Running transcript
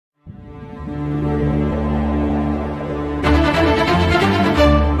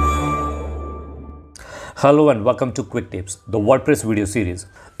Hello and welcome to Quick Tips, the WordPress video series.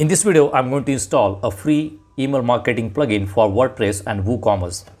 In this video, I'm going to install a free email marketing plugin for WordPress and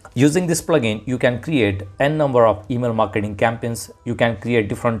WooCommerce. Using this plugin, you can create n number of email marketing campaigns. You can create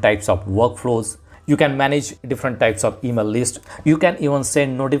different types of workflows. You can manage different types of email lists. You can even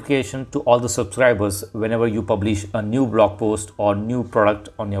send notification to all the subscribers whenever you publish a new blog post or new product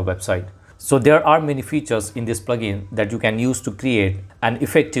on your website. So there are many features in this plugin that you can use to create an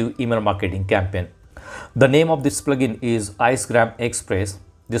effective email marketing campaign. The name of this plugin is Icegram Express.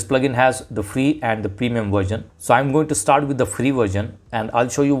 This plugin has the free and the premium version. So I'm going to start with the free version and I'll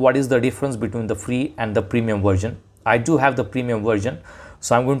show you what is the difference between the free and the premium version. I do have the premium version,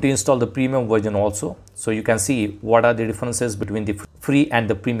 so I'm going to install the premium version also, so you can see what are the differences between the free and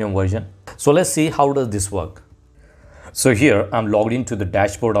the premium version. So let's see how does this work. So here I'm logged into the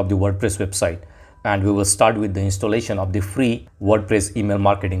dashboard of the WordPress website and we will start with the installation of the free WordPress email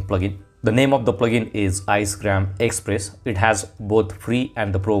marketing plugin. The name of the plugin is Icegram Express. It has both free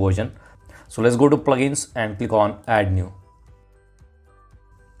and the pro version. So let's go to plugins and click on add new.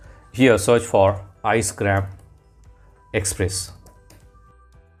 Here search for Icegram Express.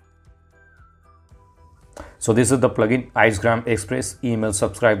 So this is the plugin, Icegram Express email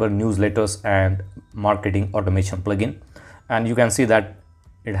subscriber newsletters and marketing automation plugin. And you can see that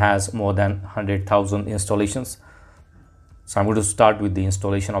it has more than 100,000 installations. So I'm going to start with the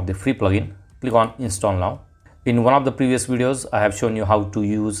installation of the free plugin. Click on install now. In one of the previous videos, I have shown you how to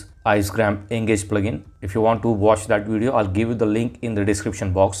use Icegram Engage plugin. If you want to watch that video, I'll give you the link in the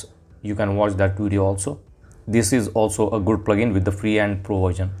description box. You can watch that video also. This is also a good plugin with the free and pro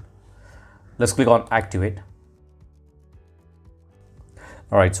version. Let's click on activate.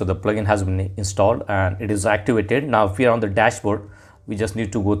 Alright, so the plugin has been installed and it is activated. Now if we are on the dashboard, we just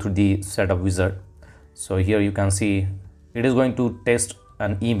need to go through the setup wizard. So here you can see it is going to test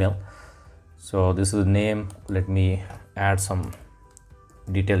an email. So this is the name. Let me add some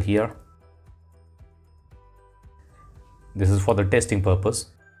detail here. This is for the testing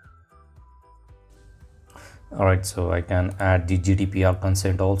purpose. All right, so I can add the GDPR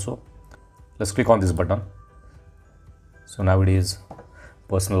consent also. Let's click on this button. So now it is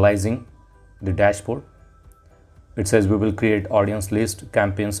personalizing the dashboard. It says we will create audience list,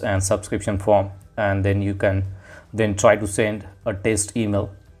 campaigns and subscription form, and then you can try to send a test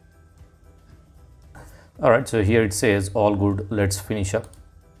email. All right, so here it says all good, let's finish up.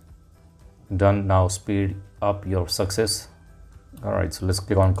 Done. Now speed up your success. All right, so let's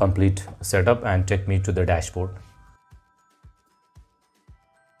click on complete setup and take me to the dashboard.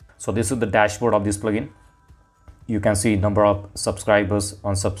 So this is the dashboard of this plugin. You can see number of subscribers,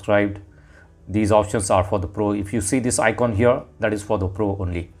 unsubscribed. These options are for the pro. If you see this icon here, that is for the pro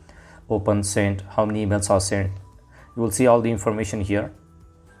only. Open, sent, how many emails are sent. You will see all the information here.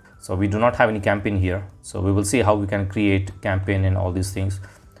 So we do not have any campaign here. So we will see how we can create campaign and all these things.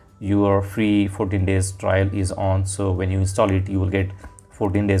 Your free 14 days trial is on. So when you install it, you will get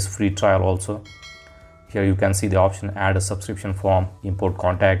 14 days free trial also. Here you can see the option add a subscription form, import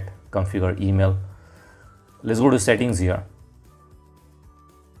contact, configure email. Let's go to settings here.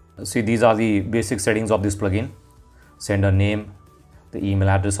 See, these are the basic settings of this plugin. Sender name, the email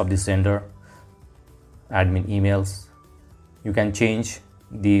address of the sender, admin emails. You can change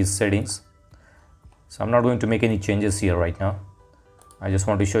these settings. So I'm not going to make any changes here right now. I just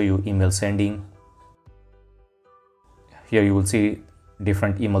want to show you email sending. Here you will see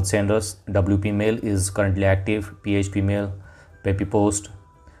different email senders. WP mail is currently active, PHP mail, Peppy post,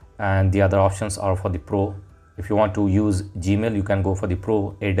 and the other options are for the pro. If you want to use Gmail, you can go for the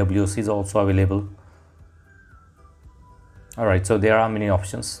pro. AWS is also available. All right, so there are many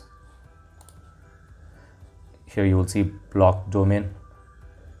options. Here you will see block domain.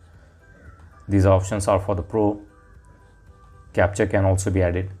 These options are for the pro. Captcha can also be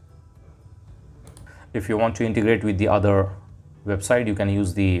added. If you want to integrate with the other website, you can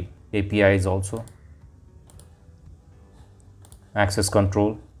use the APIs also. Access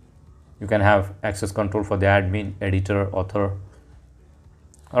control. You can have access control for the admin, editor, author.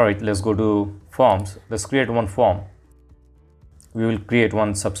 All right, let's go to forms. Let's create one form. We will create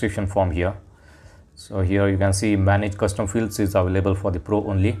one subscription form here. So here you can see manage custom fields is available for the pro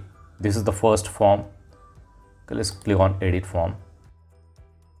only. This is the first form. Okay, let's click on edit form.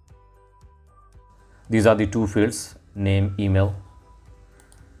 These are the two fields, name, email.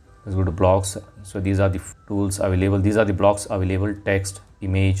 Let's go to blocks. So these are the tools available. These are the blocks available: text,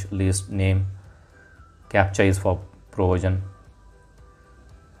 image, list, name. Captcha is for pro version.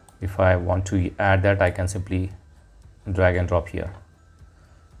 If I want to add that, I can simply drag and drop here.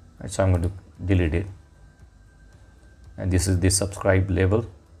 Right, so I'm going to delete it. And this is the subscribe label.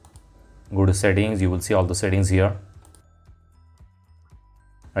 go to settings, you will see all the settings here.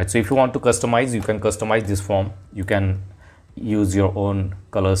 Right, so if you want to customize, you can customize this form. You can use your own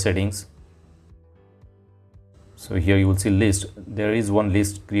color settings. So here you will see list. There is one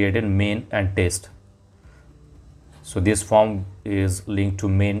list created, main and test. So this form is linked to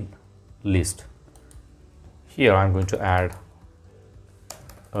main list. Here I'm going to add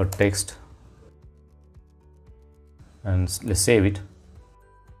a text and let's save it.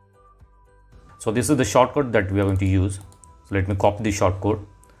 So this is the shortcut that we are going to use. So let me copy the shortcode.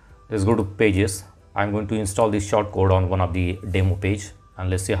 Let's go to pages. I'm going to install this shortcode on one of the demo page, and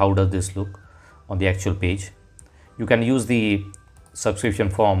let's see how does this look on the actual page. You can use the subscription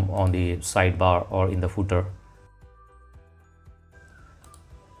form on the sidebar or in the footer.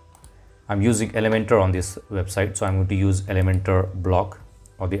 I'm using Elementor on this website, so I'm going to use Elementor block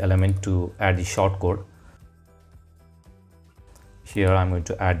or the element to add the shortcode. Here I'm going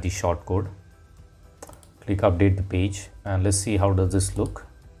to add the shortcode. Click update the page and let's see how does this look.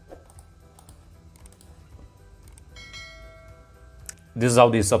 This is how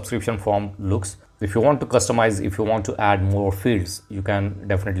the subscription form looks. If you want to customize, if you want to add more fields, you can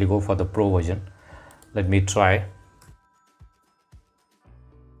definitely go for the pro version. Let me try.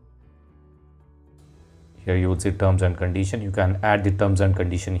 Here you will see terms and condition. You can add the terms and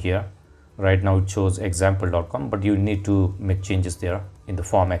condition here. Right now it shows example.com, but you need to make changes there in the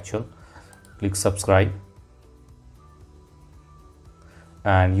form actual. Click subscribe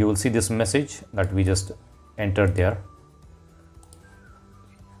and you will see this message that we just entered there.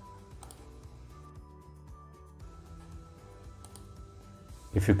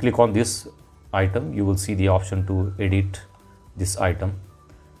 If you click on this item, you will see the option to edit this item.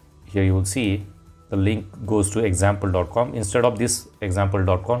 Here you will see the link goes to example.com. Instead of this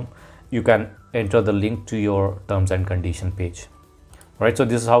example.com, you can enter the link to your terms and condition page. All right, so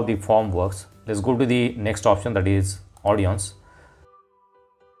this is how the form works. Let's go to the next option, that is audience.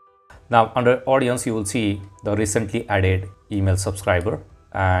 Now under audience, you will see the recently added email subscriber,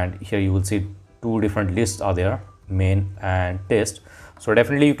 and here you will see two different lists are there, main and test. So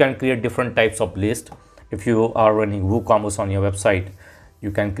definitely you can create different types of list. If you are running WooCommerce on your website, you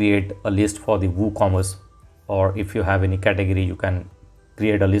can create a list for the WooCommerce, or if you have any category, you can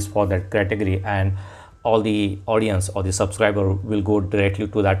create a list for that category, and all the audience or the subscriber will go directly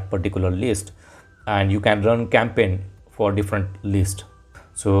to that particular list, and you can run campaign for different list.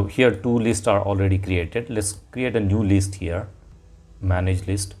 So here two lists are already created. Let's create a new list here, manage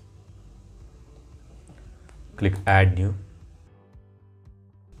list. Click add new.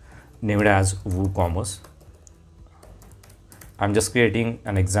 Name it as WooCommerce. I'm just creating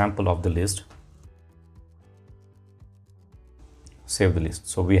an example of the list. Save the list.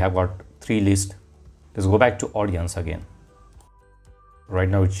 So we have got three lists. Let's go back to audience again. Right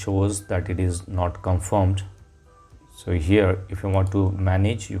now it shows that it is not confirmed. So here, if you want to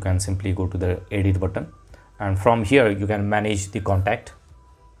manage, you can simply go to the edit button, and from here you can manage the contact,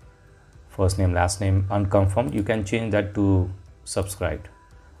 first name, last name, unconfirmed. You can change that to subscribed.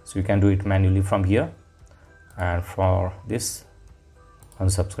 So you can do it manually from here, and for this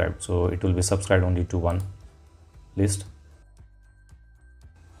unsubscribed, so it will be subscribed only to one list.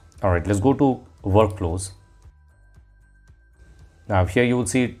 All right, let's go to workflows. Now here you will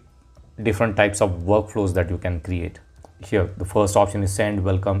see different types of workflows that you can create. Here the first option is send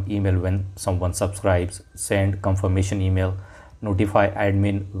welcome email when someone subscribes, send confirmation email, notify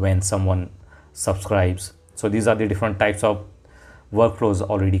admin when someone subscribes. So these are the different types of workflows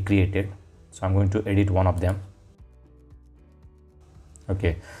already created. So I'm going to edit one of them.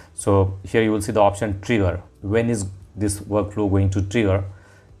 Okay, so here you will see the option trigger. When is this workflow going to trigger?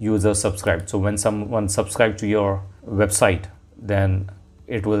 User subscribed. So when someone subscribes to your website, then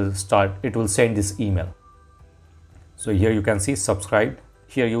it will send this email. So here you can see subscribed.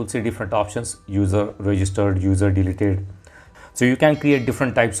 Here you will see different options, user registered, user deleted. So you can create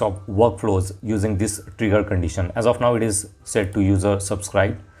different types of workflows using this trigger condition. As of now, it is set to user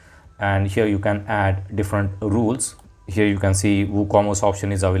subscribed, and here you can add different rules. Here you can see WooCommerce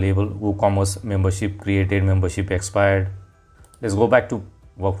option is available, WooCommerce membership created, membership expired. Let's go back to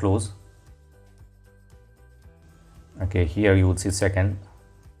workflows. Okay, here you will see second,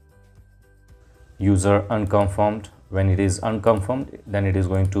 user unconfirmed. When it is unconfirmed, then it is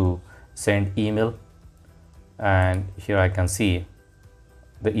going to send email, and here I can see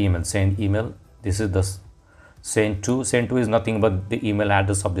the email, send email. This is the send to. Send to is nothing but the email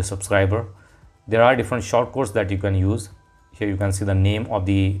address of the subscriber. There are different shortcodes that you can use. Here you can see the name of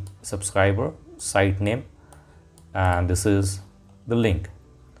the subscriber, site name, and this is the link.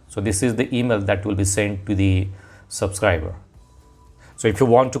 So this is the email that will be sent to the subscriber. So if you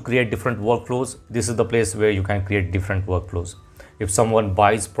want to create different workflows, this is the place where you can create different workflows. If someone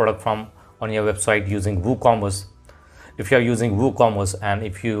buys product from on your website using WooCommerce, if you are using WooCommerce, and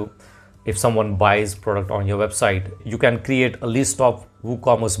if someone buys product on your website, you can create a list of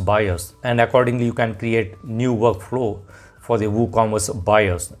WooCommerce buyers, and accordingly you can create new workflow for the WooCommerce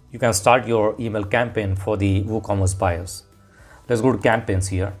buyers. You can start your email campaign for the WooCommerce buyers. Let's go to campaigns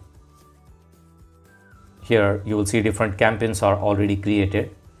here. Here you will see different campaigns are already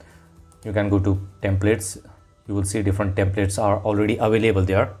created. You can go to templates. You will see different templates are already available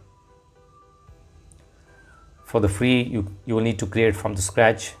there. For the free, you will need to create from the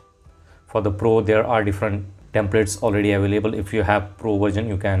scratch. For the pro, there are different templates already available. If you have pro version,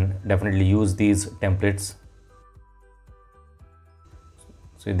 you can definitely use these templates.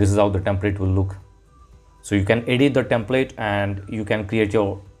 So this is how the template will look. So you can edit the template and you can create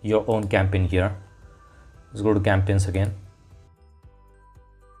your own campaign here. Let's go to campaigns again.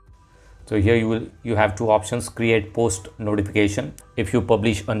 So here you have two options: create post notification. If you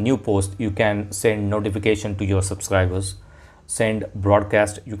publish a new post, you can send notification to your subscribers. Send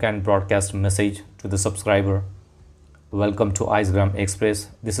broadcast, you can broadcast message to the subscriber. Welcome to Icegram Express.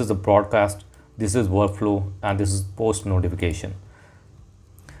 This is the broadcast, this is workflow, and this is post notification.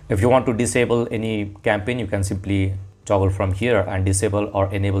 If you want to disable any campaign, you can simply toggle from here and disable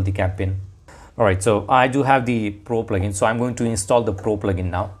or enable the campaign. All right, so I do have the pro plugin, so I'm going to install the pro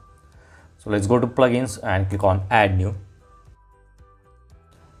plugin now. So let's go to plugins and click on add new.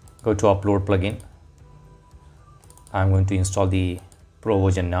 Go to upload plugin. I'm going to install the pro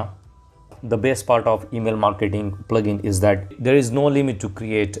version now. The best part of email marketing plugin is that there is no limit to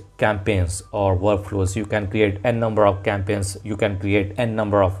create campaigns or workflows. You can create n number of campaigns, you can create n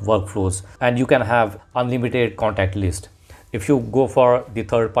number of workflows, and you can have unlimited contact list. If you go for the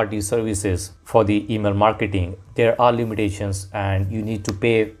third-party services for the email marketing, there are limitations and you need to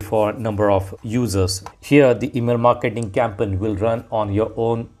pay for number of users. Here, the email marketing campaign will run on your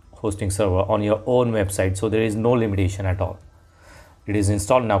own hosting server, on your own website, so there is no limitation at all. It is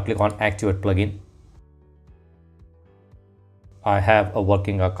installed now. Click on activate plugin. I have a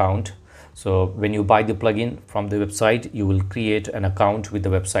working account. So when you buy the plugin from the website, you will create an account with the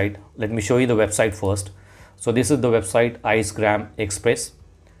website. Let me show you the website first. So this is the website, Icegram Express.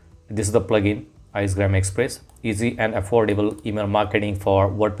 This is the plugin, Icegram Express. Easy and affordable email marketing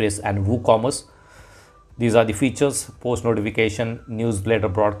for WordPress and WooCommerce. These are the features: post notification, newsletter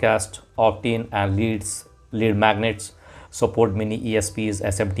broadcast, opt-in and lead magnets, support mini ESPs,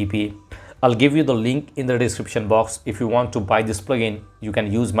 SMTP. I'll give you the link in the description box. If you want to buy this plugin, you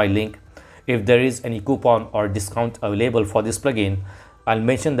can use my link. If there is any coupon or discount available for this plugin, I'll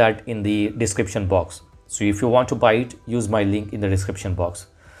mention that in the description box. So if you want to buy it, use my link in the description box.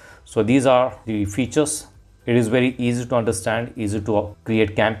 So these are the features. It is very easy to understand, easy to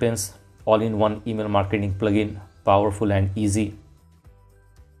create campaigns, all-in-one email marketing plugin, powerful and easy.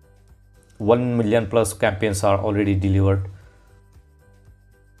 1 million plus campaigns are already delivered.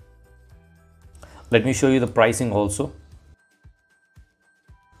 Let me show you the pricing also.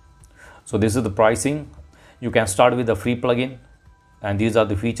 So this is the pricing. You can start with the free plugin, and these are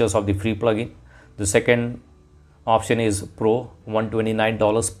the features of the free plugin. The second option is Pro,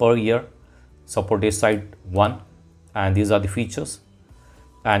 $129 per year, supported site 1, and these are the features.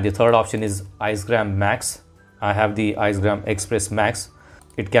 And the third option is Icegram Max. I have the Icegram Express Max.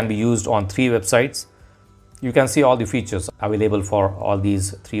 It can be used on 3 websites. You can see all the features available for all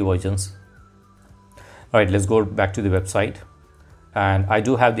these 3 versions. All right, let's go back to the website. And I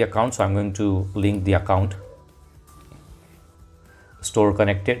do have the account, so I'm going to link the account. Store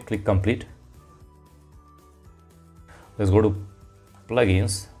connected, click complete. Let's go to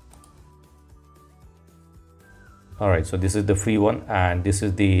plugins. All right, so this is the free one, and this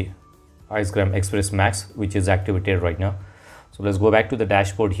is the Icegram Express Max, which is activated right now. So let's go back to the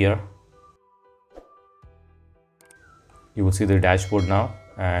dashboard here. You will see the dashboard now,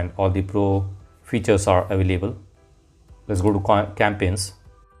 and all the pro features are available. Let's go to campaigns.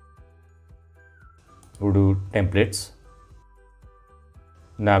 Go to templates.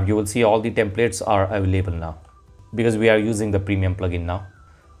 Now you will see all the templates are available now, because we are using the premium plugin now.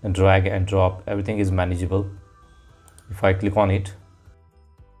 And drag and drop, everything is manageable. If I click on it,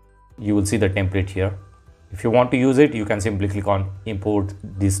 you will see the template here. If you want to use it, you can simply click on import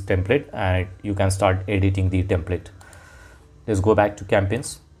this template and you can start editing the template. Let's go back to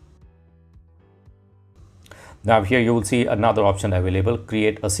campaigns. Now here you will see another option available,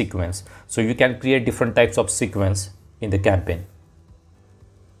 create a sequence. So you can create different types of sequence in the campaign.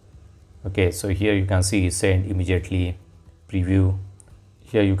 Okay, so here you can see send immediately, preview.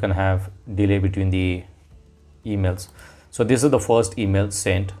 Here you can have delay between the emails. So this is the first email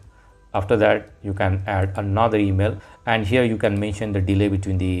sent. After that, you can add another email, and here you can mention the delay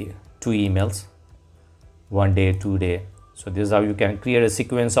between the two emails, 1 day, 2 day. So this is how you can create a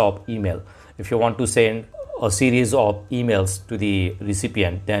sequence of email. If you want to send a series of emails to the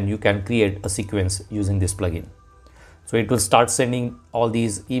recipient, then you can create a sequence using this plugin. So it will start sending all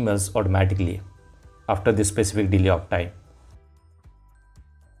these emails automatically after this specific delay of time.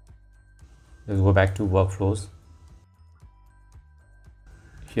 Let's go back to workflows.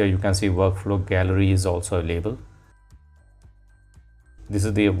 Here you can see workflow gallery is also available. This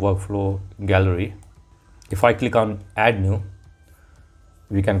is the workflow gallery. If I click on add new,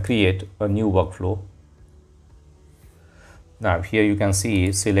 we can create a new workflow. Now here you can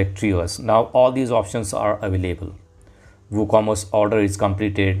see select triggers. Now all these options are available. WooCommerce order is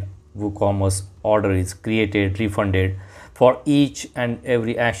completed, WooCommerce order is created, refunded. For each and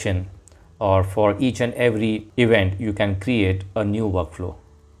every action or for each and every event, you can create a new workflow.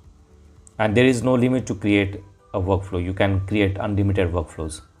 And there is no limit to create a workflow. You can create unlimited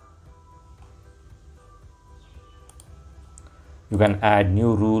workflows. You can add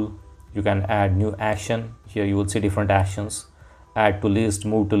new rule, you can add new action. Here you will see different actions. Add to list,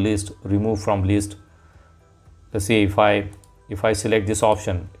 move to list, remove from list. Let's say if I select this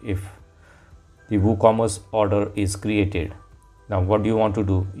option, if the WooCommerce order is created, now what do you want to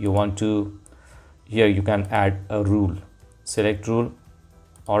do? You want to, here you can add a rule. Select rule,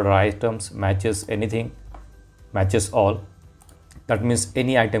 order items, matches anything, matches all. That means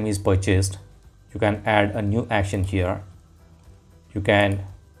any item is purchased. You can add a new action here. You can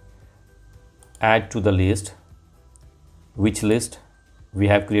add to the list. Which list? We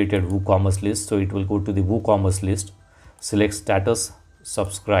have created WooCommerce list, so it will go to the WooCommerce list. Select status,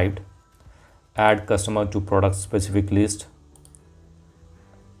 subscribed, add customer to product specific list.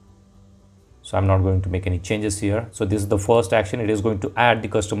 So I'm not going to make any changes here. So this is the first action. It is going to add the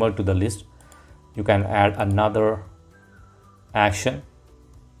customer to the list. You can add another action.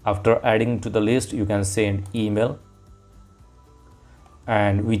 After adding to the list, you can send email.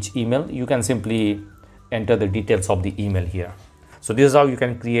 And which email? You can simply enter the details of the email here. So this is how you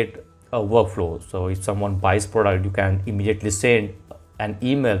can create a workflow. So if someone buys product, you can immediately send an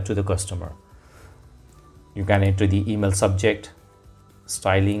email to the customer. You can enter the email subject,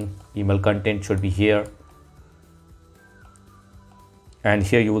 styling, email content should be here. And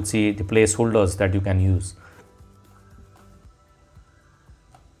here you will see the placeholders that you can use.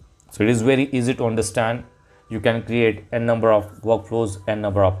 So it is very easy to understand. You can create a number of workflows, a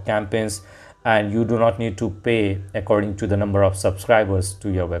number of campaigns, and you do not need to pay according to the number of subscribers to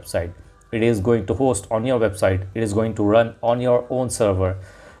your website. It is going to host on your website. It is going to run on your own server.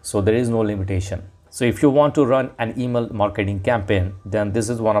 So there is no limitation. So if you want to run an email marketing campaign, then this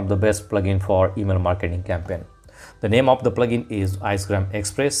is one of the best plugin for email marketing campaign. The name of the plugin is Icegram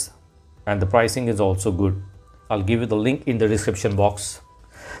Express, and the pricing is also good. I'll give you the link in the description box.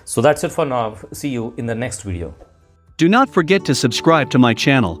 So that's it for now. See you in the next video. Do not forget to subscribe to my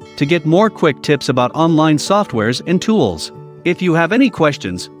channel to get more quick tips about online softwares and tools. If you have any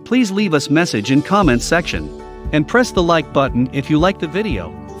questions, please leave us message in comments section. And press the like button if you like the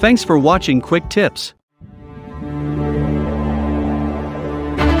video. Thanks for watching Quick Tips.